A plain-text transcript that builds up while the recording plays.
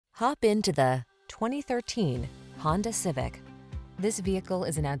Hop into the 2013 Honda Civic. This vehicle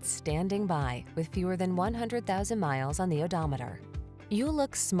is an outstanding buy with fewer than 100,000 miles on the odometer. You'll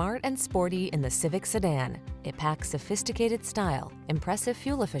look smart and sporty in the Civic sedan. It packs sophisticated style, impressive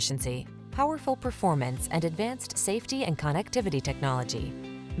fuel efficiency, powerful performance, and advanced safety and connectivity technology.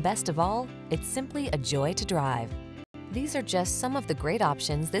 Best of all, it's simply a joy to drive. These are just some of the great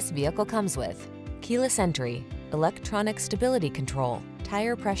options this vehicle comes with: keyless entry, electronic stability control,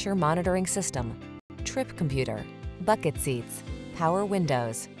 tire pressure monitoring system, trip computer, bucket seats, power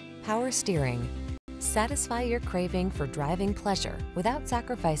windows, power steering. Satisfy your craving for driving pleasure without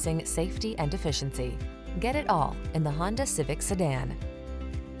sacrificing safety and efficiency. Get it all in the Honda Civic sedan.